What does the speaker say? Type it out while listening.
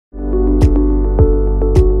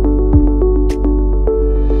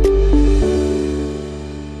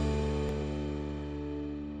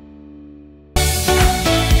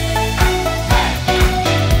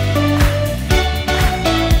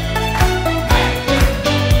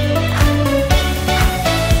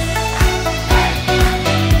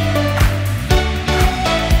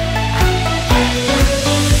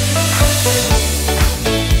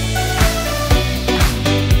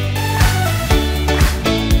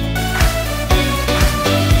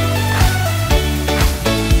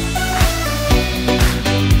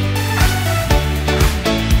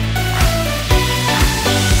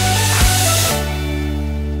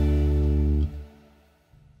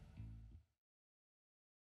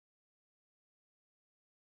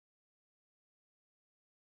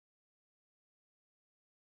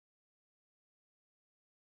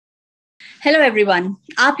Hello everyone,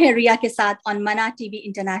 आप हैं रिया के साथ on Mana TV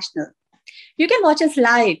International. You can watch us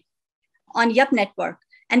live on YUPP network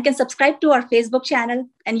and can subscribe to our Facebook channel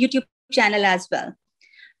and YouTube channel as well.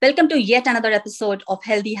 Welcome to yet another episode of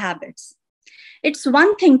Healthy Habits. It's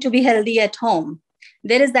one thing to be healthy at home.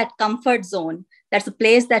 There is that comfort zone. That's a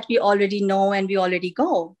place that we already know and we already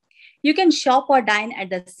go. You can shop or dine at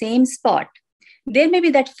the same spot. There may be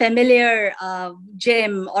that familiar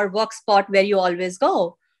gym or work spot where you always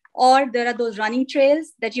go. Or there are those running trails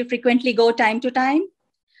that you frequently go time to time.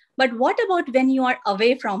 But what about when you are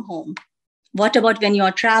away from home? What about when you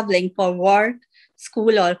are traveling for work,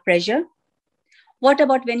 school, or pleasure? What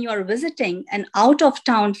about when you are visiting an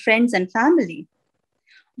out-of-town friends and family?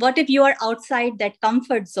 What if you are outside that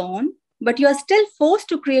comfort zone, but you are still forced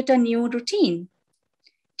to create a new routine?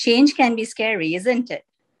 Change can be scary, isn't it?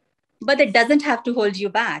 But it doesn't have to hold you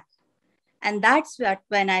back. And that's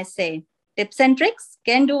when I say, tips and tricks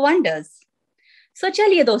can do wonders. So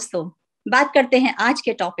चलिए दोस्तों, बात करते हैं आज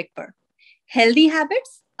के topic पर, healthy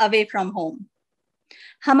habits away from home.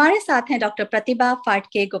 हमारे साथ हैं doctor Pratibha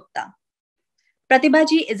फाटके Gupta. Pratibha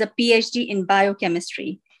ji is a PhD in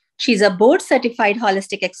biochemistry. She's a board certified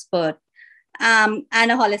holistic expert and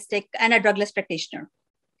a drugless practitioner.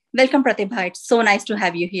 Welcome, Pratibha. It's so nice to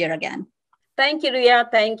have you here again. Thank you, Ria.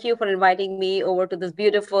 Thank you for inviting me over to this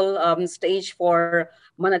beautiful stage for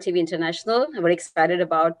Mana TV International. I'm very excited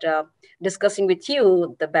about discussing with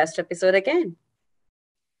you the best episode again.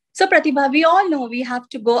 So, Pratibha, we all know we have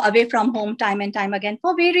to go away from home time and time again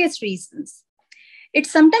for various reasons. It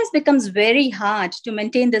sometimes becomes very hard to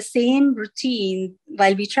maintain the same routine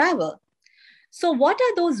while we travel. So what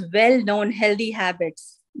are those well-known healthy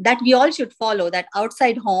habits that we all should follow that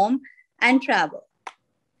outside home and travel?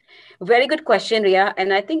 Very good question, Ria.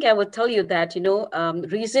 And I think I would tell you that,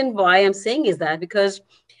 reason why I'm saying is that because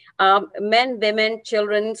men, women,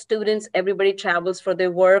 children, students, everybody travels for their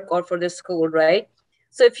work or for their school, right?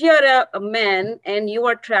 So if you're a man and you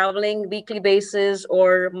are traveling weekly basis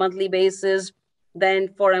or monthly basis, then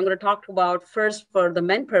I'm going to talk about first for the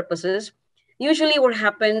men purposes. Usually what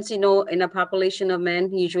happens, in a population of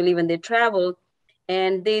men, usually when they travel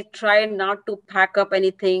and they try not to pack up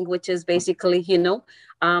anything, which is basically,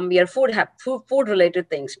 your food related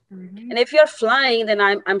things. Mm-hmm. And if you're flying, then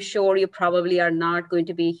I'm sure you probably are not going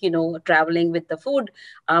to be, traveling with the food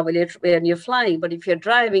when you're flying. But if you're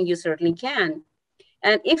driving, you certainly can.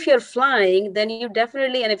 And if you're flying, then you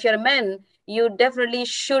definitely, and if you're a man, you definitely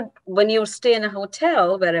should, when you stay in a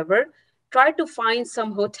hotel, wherever, try to find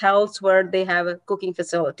some hotels where they have cooking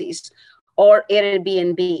facilities or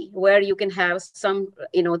Airbnb, where you can have some,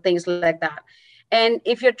 things like that. And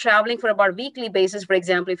if you're traveling for about weekly basis, for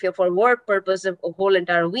example, if you're for work purpose of a whole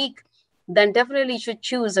entire week, then definitely you should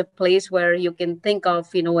choose a place where you can think of,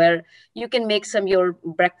 where you can make your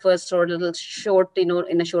breakfast or a little short,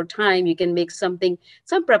 in a short time, you can make some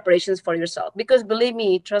preparations for yourself. Because believe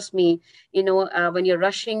me, trust me, when you're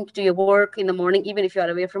rushing to your work in the morning, even if you are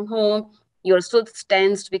away from home, you're still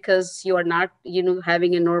tensed because you are not,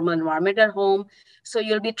 having a normal environment at home. So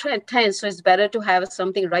you'll be tense. So it's better to have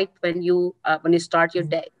something right when you start your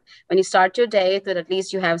day. When you start your day, that at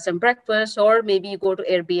least you have some breakfast, or maybe you go to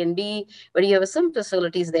Airbnb where you have some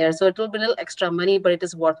facilities there. So it will be a little extra money, but it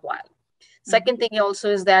is worthwhile. Mm-hmm. Second thing also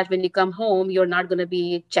is that when you come home, you're not going to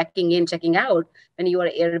be checking in, checking out when you are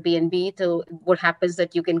at Airbnb. So what happens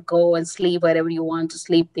that you can go and sleep wherever you want to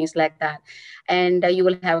sleep, things like that. And you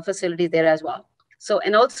will have a facility there as well. So,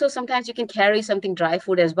 and also sometimes you can carry something dry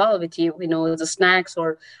food as well with you, the snacks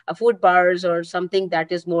or food bars or something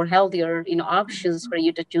that is more healthier, options for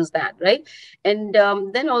you to choose that, right? And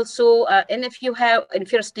then also, and if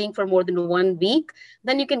you're staying for more than 1 week,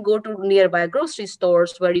 then you can go to nearby grocery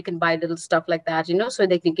stores where you can buy little stuff like that, so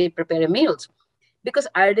they can prepare your meals. Because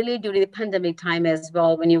ideally during the pandemic time as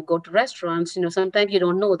well, when you go to restaurants, sometimes you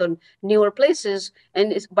don't know the newer places,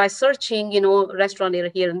 and it's by searching, restaurant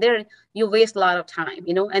here and there, you waste a lot of time,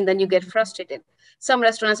 and then you get frustrated. Some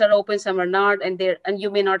restaurants are open, some are not, and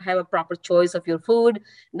you may not have a proper choice of your food.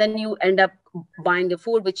 Then you end up buying the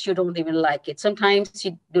food which you don't even like it. Sometimes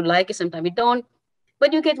you do like it, sometimes you don't,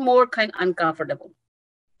 but you get more kind of uncomfortable.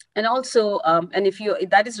 And also, and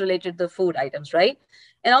that is related to the food items, right?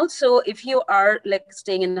 And also, if you are like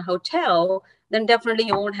staying in a hotel, then definitely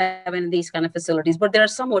you won't have any of these kind of facilities. But there are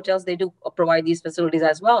some hotels, they do provide these facilities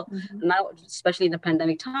as well, mm-hmm. now, especially in the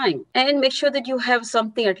pandemic time. And make sure that you have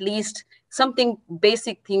something at least something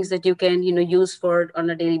basic things that you can, use for on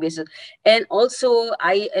a daily basis. And also,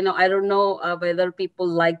 I don't know whether people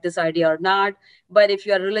like this idea or not, but if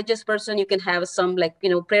you're a religious person, you can have some like,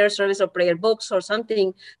 prayer service or prayer books or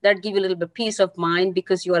something that give you a little bit peace of mind,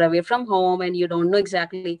 because you are away from home and you don't know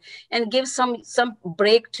exactly, and give some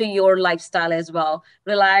break to your lifestyle as well.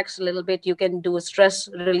 Relax a little bit. You can do a stress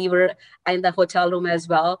reliever in the hotel room as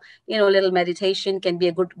well. A little meditation can be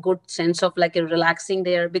a good sense of like a relaxing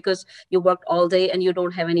there, because you worked all day and you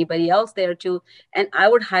don't have anybody else there to. And I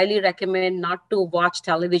would highly recommend not to watch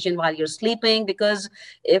television while you're sleeping, because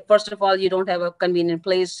if first of all you don't have a convenient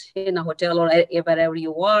place in a hotel or wherever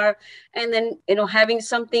you are, and then having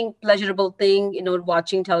something pleasurable thing,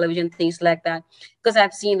 watching television, things like that. Because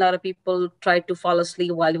I've seen a lot of people try to fall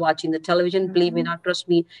asleep while watching the television. Believe me, not trust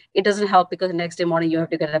me, it doesn't help, because the next day morning you have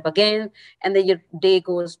to get up again, and then your day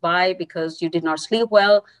goes by because you did not sleep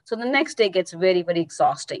well. So the next day gets very, very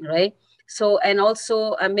exhausting, right? So, and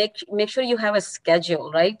also make sure you have a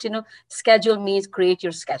schedule, right? Schedule means create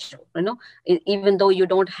your schedule, even though you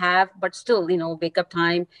don't have, but still, wake up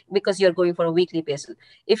time, because you're going for a weekly basis.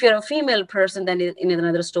 If you're a female person, then in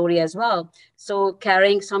another story as well. So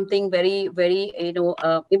carrying something very, very,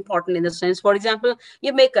 important in the sense, for example,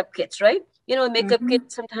 your makeup kits, right? Makeup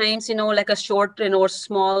kit sometimes, like a short, or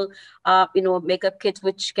small, makeup kits,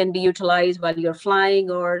 which can be utilized while you're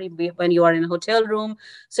flying or when you are in a hotel room.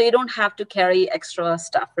 So you don't have to carry extra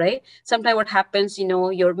stuff, right? Sometimes what happens,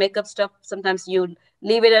 your makeup stuff, sometimes you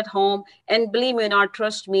leave it at home. And believe me or not,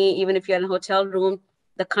 trust me, even if you're in a hotel room,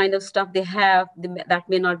 the kind of stuff they have that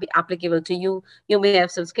may not be applicable to you. You may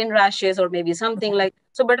have some skin rashes or maybe something like,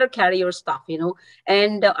 so better carry your stuff,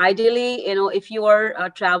 and ideally, if you are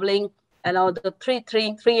traveling, the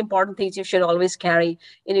three important things you should always carry,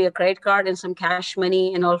 your credit card and some cash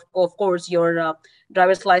money, and of course your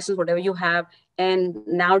driver's license, whatever you have. And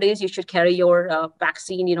nowadays you should carry your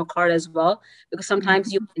vaccine, card as well, because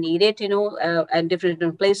sometimes you need it, at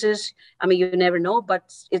different places. I mean, you never know,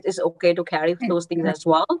 but it is okay to carry those things as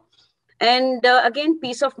well. And again,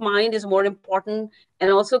 peace of mind is more important,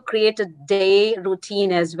 and also create a day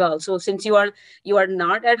routine as well. So since you are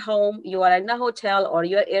not at home, you are in a hotel or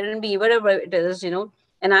you are Airbnb, wherever it is,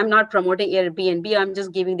 and I'm not promoting Airbnb, I'm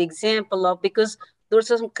just giving the example of, because those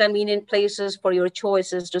are some convenient places for your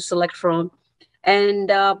choices to select from.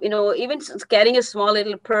 And even carrying a small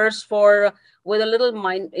little purse for with a little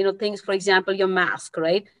mind, things, for example, your mask,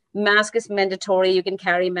 right? Mask is mandatory. You can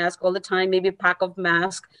carry mask all the time, maybe a pack of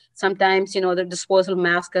mask. Sometimes, the disposable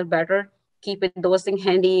masks are better. Keep it those things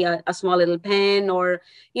handy, a small little pen, or,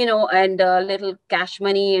 and a little cash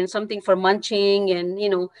money and something for munching. And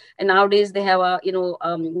nowadays they have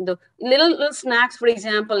the little snacks, for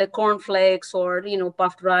example, like cornflakes or,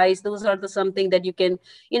 puffed rice. Those are the something that you can,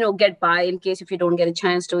 get by in case if you don't get a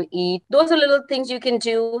chance to eat. Those are little things you can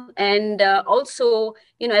do. And also,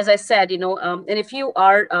 as I said, and if you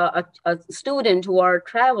are a student who are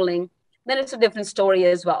traveling, then it's a different story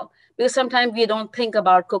as well, because sometimes we don't think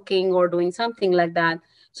about cooking or doing something like that.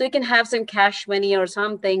 So you can have some cash money or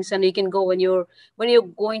some things, and you can go when you're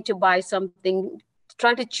going to buy something,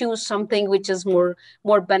 try to choose something which is more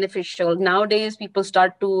beneficial. Nowadays people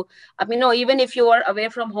start to, I mean, no, even if you are away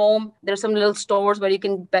from home, there's some little stores where you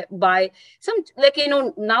can buy some, like,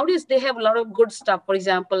 nowadays they have a lot of good stuff, for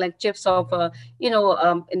example, like chips of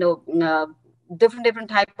different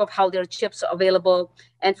type of healthier chips available,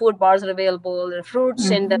 and food bars are available, fruits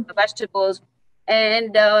and vegetables.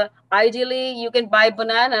 And ideally you can buy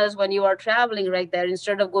bananas when you are traveling right there,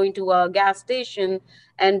 instead of going to a gas station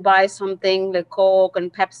and buy something like Coke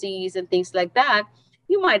and Pepsis and things like that.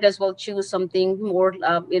 You might as well choose something more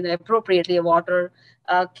appropriately, water,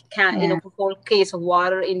 whole case of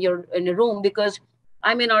water in your room, because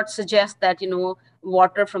I may not suggest that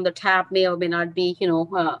water from the tap may or may not be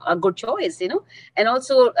a good choice. And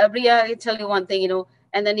also, Bria, I tell you one thing,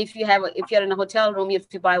 and then if you're in a hotel room, if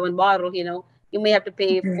you buy one bottle, you may have to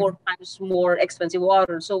pay 4 times more expensive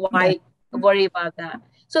water. So why worry about that?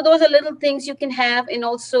 So those are little things you can have. And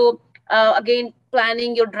also, again,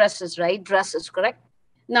 planning your dresses, right? Dresses, correct?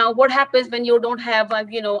 Now, what happens when you don't have,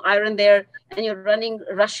 iron there, and you're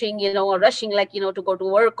rushing, or rushing, like, to go to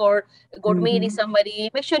work or go to meeting somebody?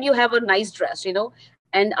 Make sure you have a nice dress,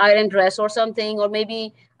 an iron dress or something, or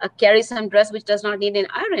maybe carry some dress which does not need an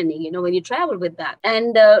ironing, when you travel with that.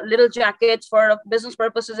 And little jackets for business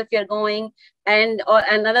purposes if you're going. And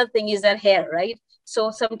another thing is that hair, right? So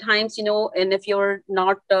sometimes, and if you're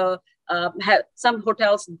not, some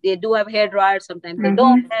hotels, they do have hair dryers, sometimes they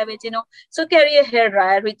don't have it, so carry a hair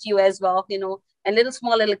dryer with you as well, and little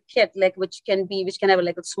small little kit, like which can have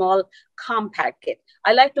like a small compact kit.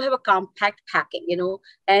 I like to have a compact packing,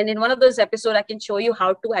 and in one of those episodes, I can show you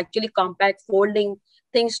how to actually compact folding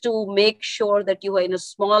things to make sure that you are in a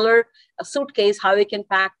smaller suitcase, how you can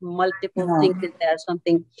pack multiple things in there,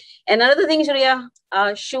 something. And another thing, Sharia,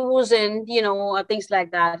 shoes and, things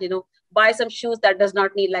like that, buy some shoes that does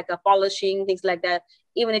not need like a polishing, things like that.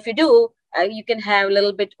 Even if you do, you can have a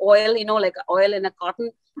little bit oil, like oil in a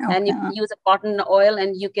cotton, and you can use a cotton oil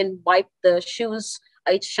and you can wipe the shoes.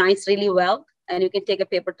 It shines really well, and you can take a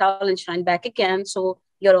paper towel and shine back again. So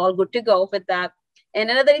you're all good to go with that. And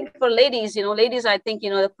another thing for ladies, ladies, I think,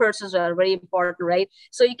 the purses are very important, right?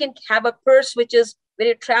 So you can have a purse, which is when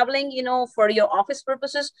you're traveling, for your office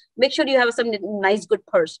purposes, make sure you have some nice, good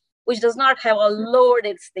purse, which does not have a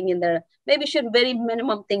loaded thing in there. Maybe should very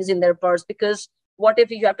minimum things in their purse, because what if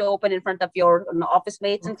you have to open in front of your office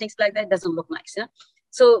mates and things like that? It doesn't look nice. Yeah?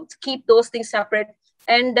 So keep those things separate.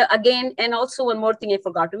 And again, and also one more thing I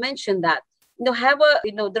forgot to mention that, there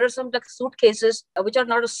are some like suitcases which are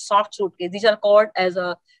not a soft suitcase. These are called as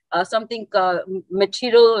a something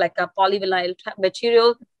material, like a polyvinyl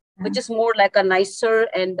material, which is more like a nicer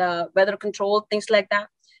and weather controlled, things like that.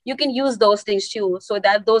 You can use those things too. So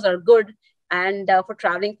that those are good and for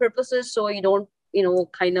traveling purposes. So you don't,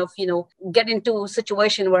 get into a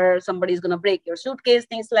situation where somebody's going to break your suitcase,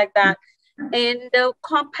 things like that. And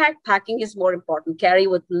compact packing is more important. Carry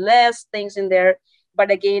with less things in there. But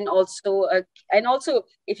again, also,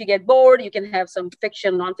 if you get bored, you can have some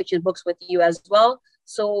fiction, non-fiction books with you as well.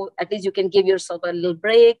 So at least you can give yourself a little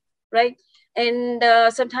break, right? And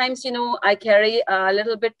sometimes, I carry a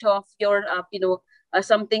little bit of your,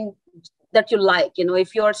 something that you like.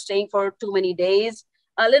 If you're staying for too many days,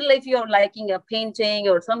 a little, if you're liking a painting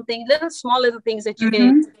or something, small little things that you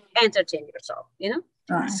can entertain yourself,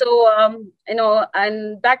 Right. So,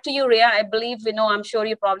 and back to you, Rhea, I believe, I'm sure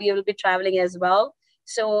you probably will be traveling as well.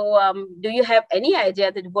 So do you have any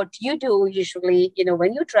idea that what you do usually,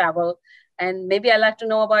 when you travel? And maybe I'd like to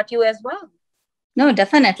know about you as well. No,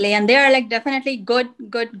 definitely. And there are like definitely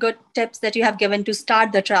good tips that you have given to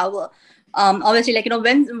start the travel. Obviously,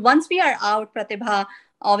 once we are out, Pratibha,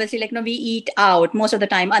 obviously, we eat out most of the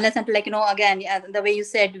time, unless until again, the way you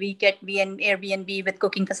said, we get an Airbnb with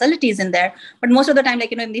cooking facilities in there. But most of the time,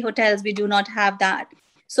 in the hotels, we do not have that.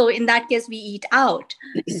 So in that case, we eat out.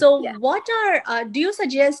 So what do you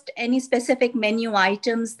suggest any specific menu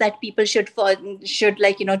items that people should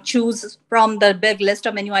choose from the big list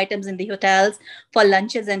of menu items in the hotels for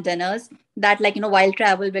lunches and dinners that while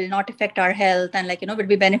travel will not affect our health and will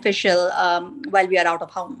be beneficial while we are out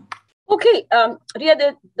of home? Okay,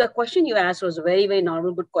 Ria, the question you asked was a very, very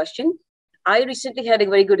normal, good question. I recently had a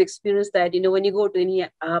very good experience that, when you go to any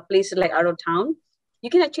places like out of town, you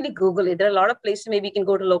can actually Google it. There are a lot of places, maybe you can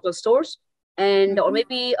go to local stores and, or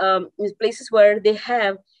maybe places where they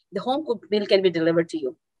have the home cooked meal can be delivered to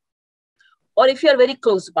you. Or if you are very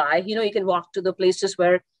close by, you can walk to the places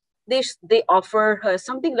where they offer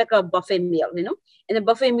something like a buffet meal, In a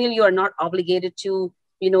buffet meal, you are not obligated to,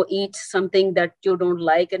 eat something that you don't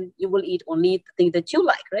like, and you will eat only the thing that you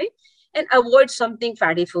like, right? And avoid something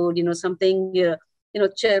fatty food, something,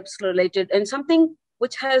 chips related, and something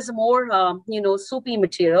which has more, soupy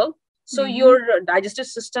material. So your digestive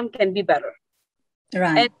system can be better.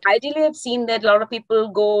 Right. And ideally, I've seen that a lot of people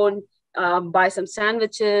go and buy some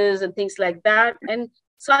sandwiches and things like that. And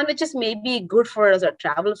sandwiches may be good for as a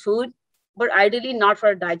travel food, but ideally not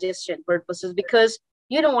for digestion purposes, because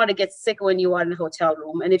you don't want to get sick when you are in a hotel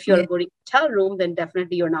room. And if you're going to a hotel room, then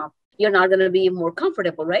definitely you're not going to be more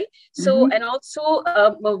comfortable, right? So, and also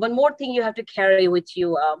one more thing you have to carry with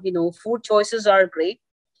you, food choices are great,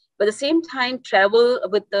 but at the same time, travel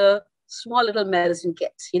with the small little medicine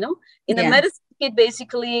kits, in the medicine kit,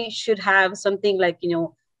 basically should have something like,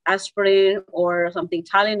 aspirin or something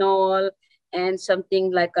Tylenol, and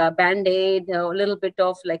something like a Band-Aid, a little bit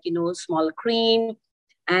of small cream,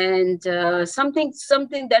 and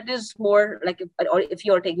something that is more like, or if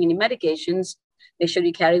you're taking any medications, make sure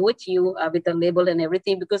you carry with you with a label and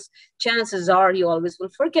everything, because chances are you always will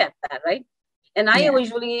forget that, right? And I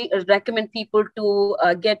usually recommend people to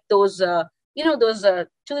get those, those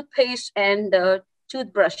toothpaste and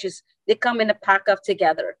toothbrushes. They come in a pack of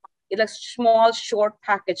together. It's a small, short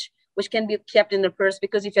package, which can be kept in the purse,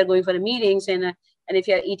 because if you're going for the meetings and if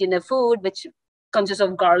you're eating a food which consists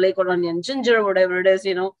of garlic or onion, ginger, whatever it is,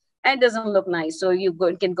 and it doesn't look nice. So you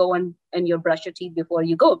can go and you brush your teeth before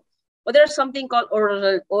you go. But there's something called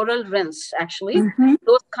oral rinse, actually.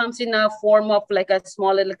 Those comes in a form of like a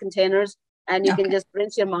small little containers, and you can just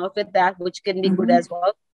rinse your mouth with that, which can be good as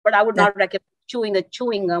well. But I would not recommend chewing a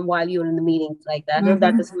chewing gum while you're in the meeting like that. That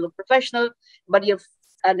Mm-hmm. doesn't look professional, but your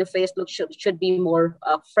face look should be more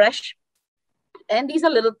fresh. And these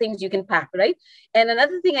are little things you can pack, right? And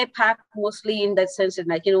another thing I pack mostly in that sense is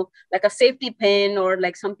like, like a safety pin or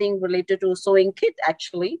like something related to sewing kit,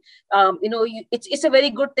 actually. It's a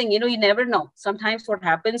very good thing. You never know. Sometimes what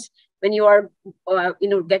happens when you are,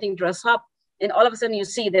 getting dressed up, and all of a sudden you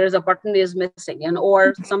see there is a button is missing,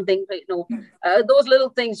 or something, those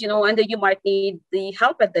little things, and then you might need the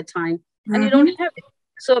help at that time, and you don't Mm-hmm. have it.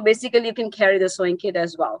 So basically you can carry the sewing kit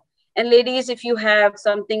as well. And ladies, if you have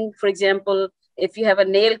something, for example, if you have a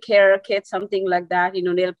nail care kit, something like that,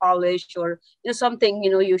 nail polish or something,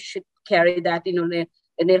 you should carry that,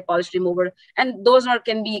 a nail polish remover. And those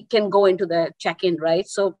can go into the check-in, right?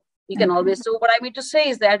 So you can always. So what I mean to say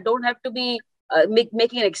is that don't have to be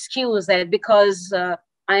making an excuse that because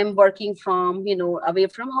I'm working from away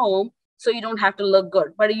from home, so you don't have to look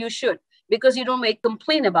good, but you should, because you don't make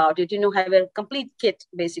complaint about it. Have a complete kit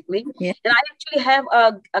basically. Yeah. And I actually have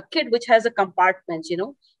a kit which has a compartment,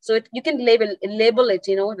 so you can label it,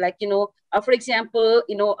 like, for example,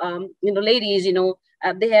 ladies,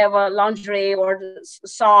 they have a lingerie or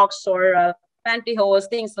socks or pantyhose,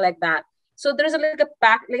 things like that. So there's like a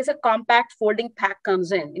pack, like it's a compact folding pack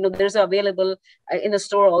comes in, there's available in the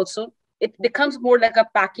store also. It becomes more like a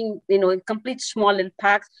packing, complete small little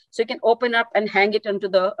packs. So you can open up and hang it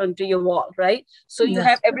onto your wall, right? So you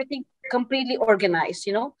have That's everything completely organized,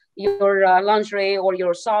 your lingerie or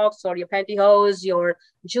your socks or your pantyhose, your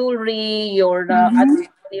jewelry, your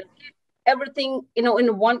mm-hmm. everything,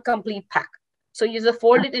 in one complete pack. So you just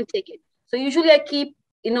fold it and take it. So usually I keep,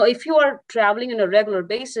 if you are traveling on a regular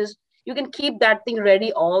basis, you can keep that thing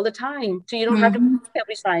ready all the time. So you don't have to Mm-hmm.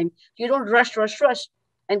 every time. You don't rush.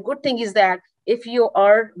 And good thing is that if you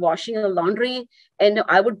are washing a laundry, and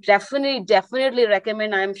I would definitely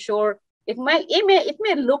recommend, I'm sure it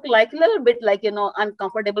may look like a little bit like,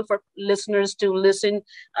 uncomfortable for listeners to listen,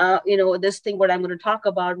 this thing what I'm going to talk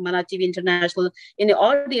about, Mana TV International, in the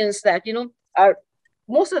audience, that,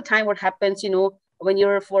 most of the time what happens, when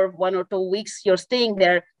you're for 1 or 2 weeks, you're staying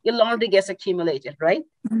there, your laundry gets accumulated, right?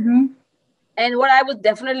 Mm-hmm. And what I would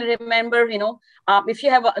definitely remember, if you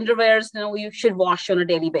have underwears, you should wash on a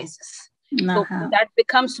daily basis. So Uh-huh. that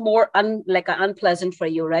becomes more unpleasant for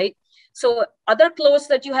you, right? So other clothes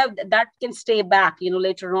that you have that can stay back,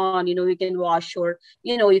 later on, you can wash, or,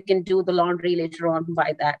 you can do the laundry later on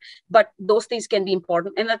by that. But those things can be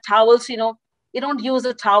important. And the towels, you don't use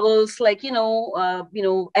the towels like,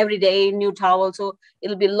 every day, new towels. So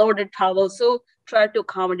it'll be loaded towels. So try to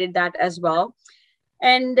accommodate that as well.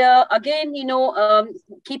 And again,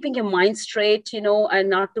 keeping your mind straight, and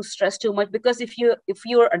not to stress too much, because if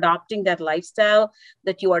you're adopting that lifestyle,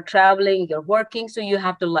 that you are traveling, you're working, so you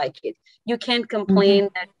have to like it. You can't Mm-hmm. complain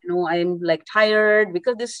that, I'm like tired,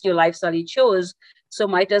 because this is your lifestyle you chose. So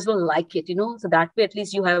might as well like it, so that way at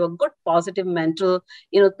least you have a good positive mental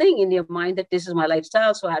thing in your mind, that this is my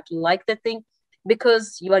lifestyle, so I have to like the thing,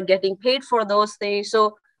 because you are getting paid for those things.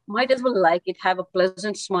 So might as well like it, have a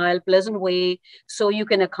pleasant smile, pleasant way, so you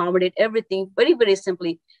can accommodate everything very, very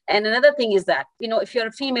simply. And another thing is that, if you're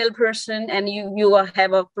a female person and you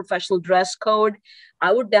have a professional dress code,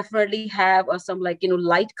 I would definitely have some, like,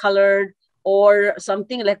 light colored, or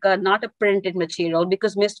something like not a printed material,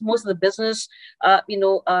 because most of the business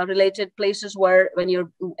related places, where when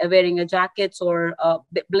you're wearing a jackets or a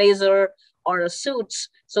blazer or a suits,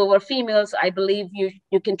 so for females, I believe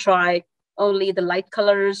you can try only the light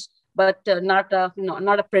colors, but not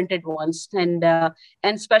a printed ones. And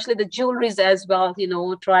especially the jewelries as well,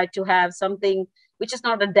 try to have something which is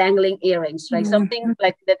not a dangling earrings, right? Something Mm-hmm.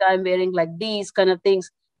 like that I'm wearing, like these kind of things,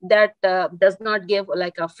 that does not give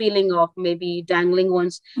like a feeling of maybe dangling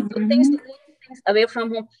ones. So Mm-hmm. things away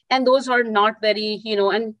from home, and those are not very,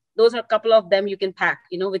 and those are a couple of them you can pack,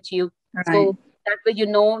 with you. Right. So that way,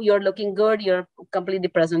 you're looking good, you're completely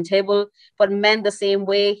presentable. For men, the same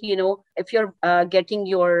way, if you're getting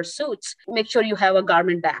your suits, make sure you have a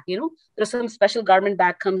garment bag. There's some special garment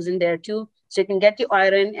bag comes in there too, so you can get your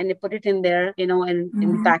iron and you put it in there, and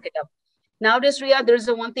Mm-hmm. pack it up. Nowadays, Ria, there's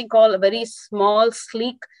a one thing called a very small,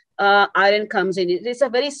 sleek iron comes in. It's a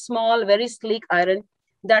very small, very sleek iron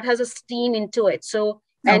that has a steam into it. So,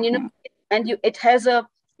 and Okay. it has a,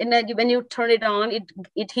 when you turn it on,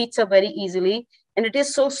 it heats up very easily, and it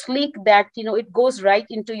is so sleek that it goes right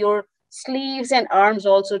into your sleeves and arms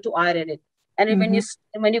also to iron it. And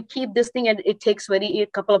Mm-hmm. when you keep this thing, and it takes a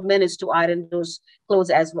couple of minutes to iron those clothes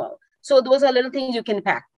as well. So those are little things you can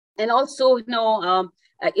pack. And also,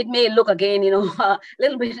 it may look again, a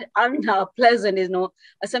little bit unpleasant,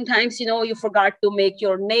 sometimes, you forgot to make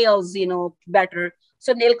your nails, better.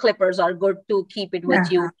 So nail clippers are good to keep it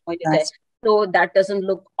with you when you're there. So that doesn't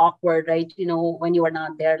look awkward, right? When you are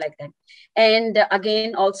not there like that. And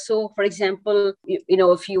again, also, for example,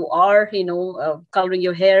 if you are, coloring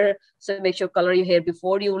your hair, so make sure color your hair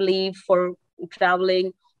before you leave for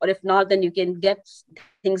traveling. Or if not, then you can get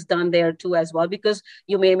things done there too as well, because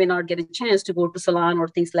you may or may not get a chance to go to salon or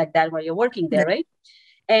things like that while you're working there, right?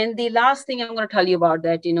 And the last thing I'm going to tell you about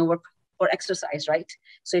that, work for exercise, right?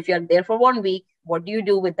 So if you're there for 1 week, what do you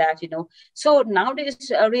do with that? So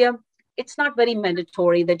nowadays, Ria, it's not very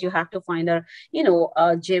mandatory that you have to find a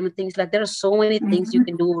gym, things like. There are so many things you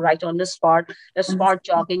can do right on the spot. There's spot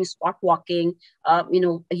jogging, spot walking,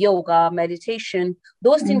 yoga, meditation.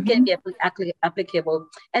 Those things can be applicable,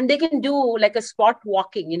 and they can do like a spot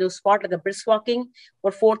walking, spot like a brisk walking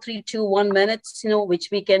for 4, 3, 2, 1 minutes, which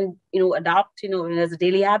we can adopt as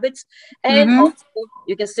daily habits. And also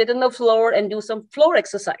you can sit on the floor and do some floor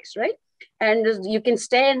exercise, right? And you can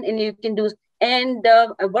stand and you can do. And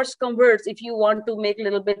worse come worse, if you want to make a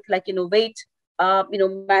little bit like weight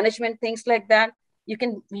management, things like that, you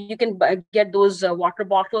can get those water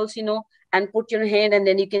bottles and put your hand, and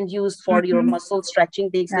then you can use for your muscle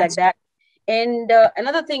stretching, things like that. And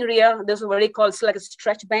another thing, Ria, there's what they call like a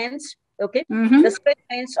stretch bands. Okay, the stretch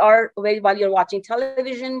bands are while you're watching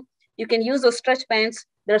television, you can use those stretch bands.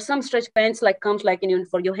 There are some stretch bands like comes like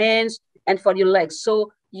for your hands and for your legs.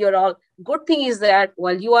 So you're all good thing is that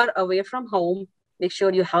while you are away from home, make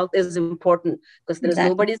sure your health is important, because there's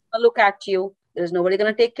nobody's going to look at you. There's nobody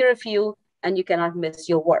going to take care of you, and you cannot miss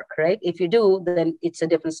your work, right? If you do, then it's a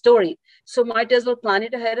different story. So might as well plan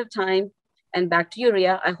it ahead of time. And back to you,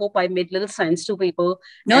 Ria. I hope I made little sense to people.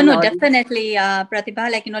 No, definitely,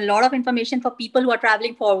 Pratibha. Like, a lot of information for people who are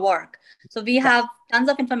traveling for work. So we have tons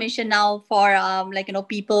of information now for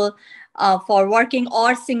people for working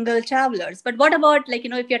or single travelers. But what about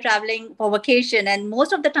if you're traveling for vacation, and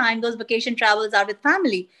most of the time those vacation travels are with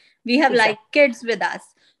family. We have like kids with us.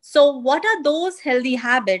 So what are those healthy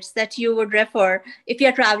habits that you would refer if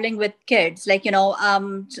you're traveling with kids?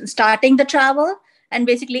 Starting the travel, and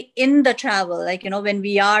basically in the travel, when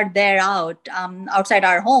we are there outside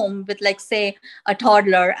our home with say a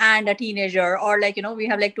toddler and a teenager, or we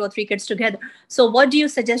have 2 or 3 kids together. So what do you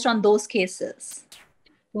suggest on those cases?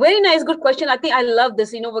 Very nice. Good question. I think I love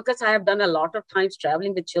this, because I have done a lot of times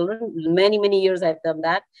traveling with children. Many, many years I've done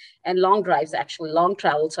that. And long drives, actually, long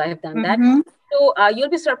travels. I have done that. So you'll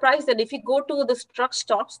be surprised that if you go to the truck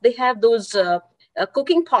stops, they have those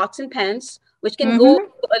cooking pots and pans, which can go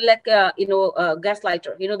like a gas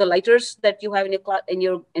lighter. The lighters that you have in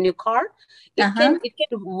your car. It can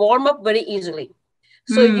warm up very easily.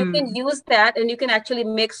 So you can use that, and you can actually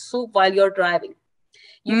make soup while you're driving.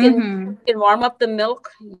 You can warm up the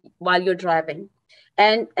milk while you're driving.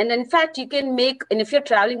 And in fact, you can make, and if you're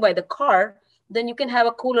traveling by the car, then you can have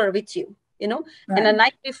a cooler with you, and a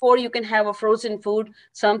night before you can have a frozen food,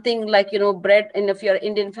 something like, bread. And if you're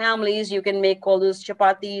Indian families, you can make all those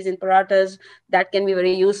chapatis and parathas. That can be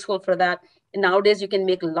very useful for that. And nowadays you can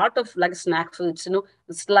make a lot of like snack foods,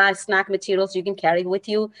 snack materials you can carry with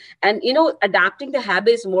you. And, adapting the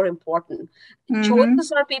habit is more important.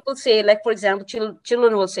 Choices are, people say, like, for example,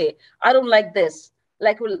 children will say, I don't like this.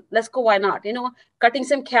 Like, well, let's go, why not? Cutting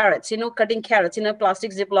some carrots, cutting carrots in a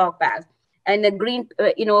plastic Ziploc bag, and a green,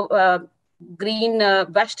 green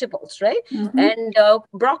vegetables, right? And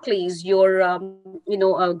broccolis,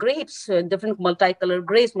 your grapes, different multicolored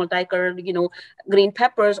grapes, multicolored green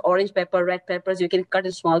peppers, orange pepper, red peppers. You can cut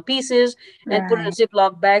in small pieces and put in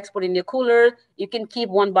Ziploc bags, put in your cooler. You can keep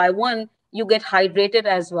one by one. You get hydrated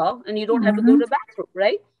as well, and you don't have to go to the bathroom,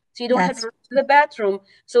 right? So you don't have to go to the bathroom.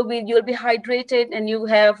 So you'll be hydrated, and you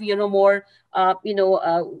have more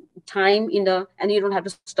time and you don't have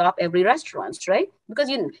to stop every restaurant, right? Because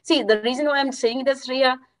see, the reason why I'm saying this,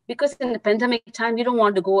 Ria, because in the pandemic time, you don't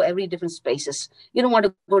want to go every different spaces. You don't want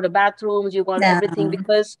to go to bathrooms. You want everything,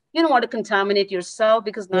 because you don't want to contaminate yourself,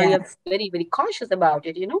 because now you're very, very cautious about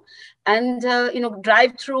it, And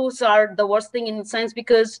drive-throughs are the worst thing in a sense,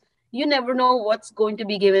 because you never know what's going to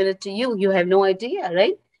be given it to you. You have no idea,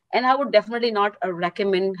 right? And I would definitely not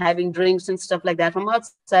recommend having drinks and stuff like that from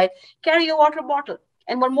outside. Carry your water bottle.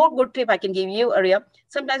 And one more good tip I can give you, Arya,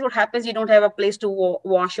 sometimes what happens, you don't have a place to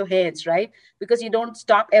wash your hands, right? Because you don't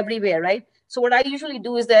stop everywhere, right? So what I usually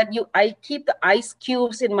do is that I keep the ice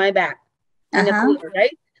cubes in my bag, in the cooler,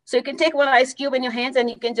 right? So you can take one ice cube in your hands, and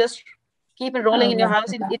you can just keep it rolling in your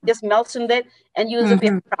house. It just melts in that, and use a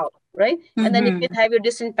paper towel, right? And then you can have your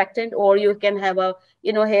disinfectant, or you can have a,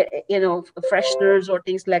 fresheners or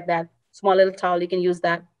things like that. Small little towel, you can use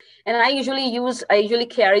that. And I usually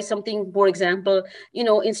carry something, for example,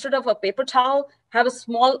 instead of a paper towel, have a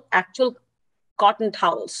small actual cotton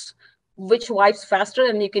towels, which wipes faster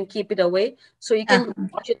and you can keep it away. So you can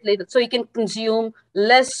wash it later. So you can consume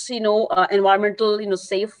less, environmental,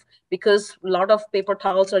 safe, because a lot of paper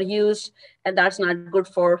towels are used, and that's not good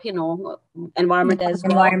for, environment as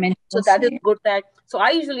well. Environment. So that is good. So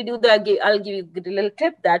I usually do that. I'll give you a little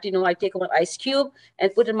tip that, I take one ice cube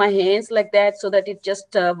and put in my hands like that, so that it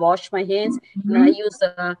just wash my hands. And then I use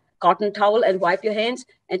a cotton towel and wipe your hands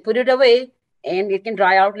and put it away, and it can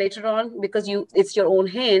dry out later on, because it's your own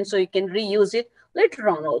hand, so you can reuse it later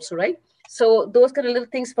on also, right? So those kind of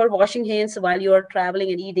little things for washing hands while you are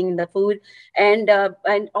traveling and eating the food. And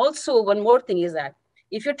also one more thing is that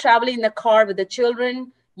if you're traveling in the car with the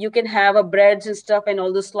children, you can have a breads and stuff and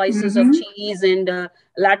all the slices of cheese and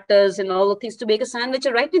lattes and all the things to make a sandwich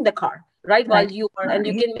right in the car, right? While you are, and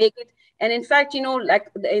you can make it. And in fact,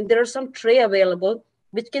 there are some tray available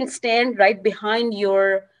which can stand right behind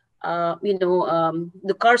your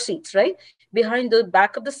the car seats, right? Behind the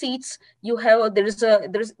back of the seats, you have,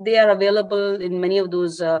 they are available in many of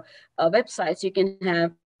those websites you can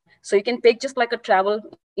have. So you can pick just like a travel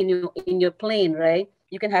in your plane, right?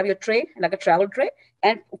 You can have your tray, like a travel tray,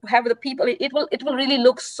 and have the people. It will really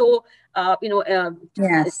look so,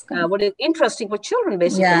 interesting for children,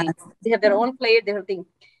 basically. They have their own plate, their thing.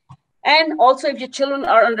 And also, if your children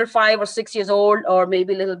are under 5 or 6 years old, or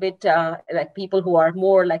maybe a little bit like people who are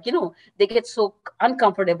more like, they get so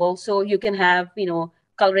uncomfortable. So you can have,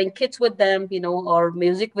 coloring kits with them, or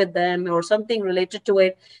music with them, or something related to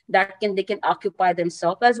it that they can occupy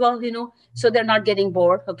themselves as well, so they're not getting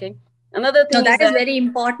bored. Okay. Another thing that is very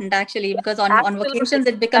important, actually, because on vacations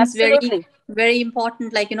it becomes very, very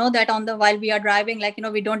important, that while we are driving,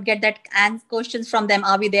 we don't get that questions from them,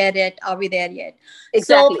 are we there yet, are we there yet?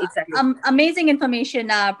 Exactly. Amazing information,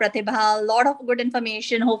 Pratibha, a lot of good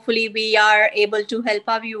information. Hopefully we are able to help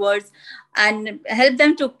our viewers and help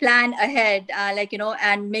them to plan ahead,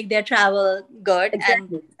 and make their travel good,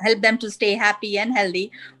 and help them to stay happy and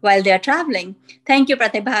healthy while they're traveling. Thank you,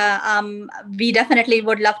 Pratibha. We definitely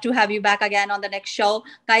would love to have you back again on the next show.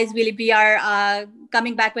 Guys, we are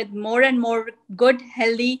coming back with more and more good,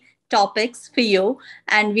 healthy topics for you.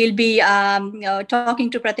 And we'll be talking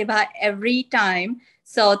to Pratibha every time.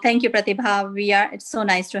 So thank you, Pratibha. It's so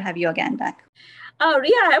nice to have you again back.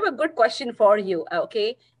 Ria, I have a good question for you.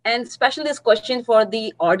 Okay. And especially this question for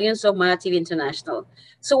the audience of Maya TV International.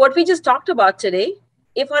 So what we just talked about today,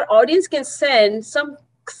 if our audience can send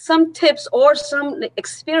some tips or some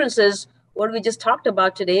experiences, what we just talked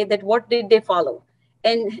about today, that what did they follow,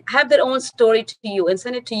 and have their own story to you and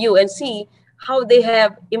send it to you and see how they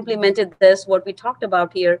have implemented this, what we talked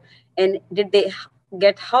about here, and did they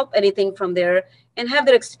get help anything from there, and have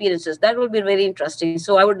their experiences. That will be very interesting.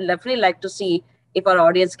 So I would definitely like to see if our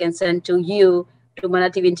audience can send to you, to Mana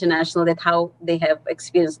TV International, that how they have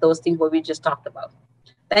experienced those things what we just talked about.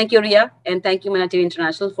 Thank you, Ria, and thank you, Mana TV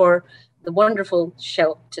International, for the wonderful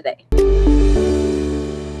show today.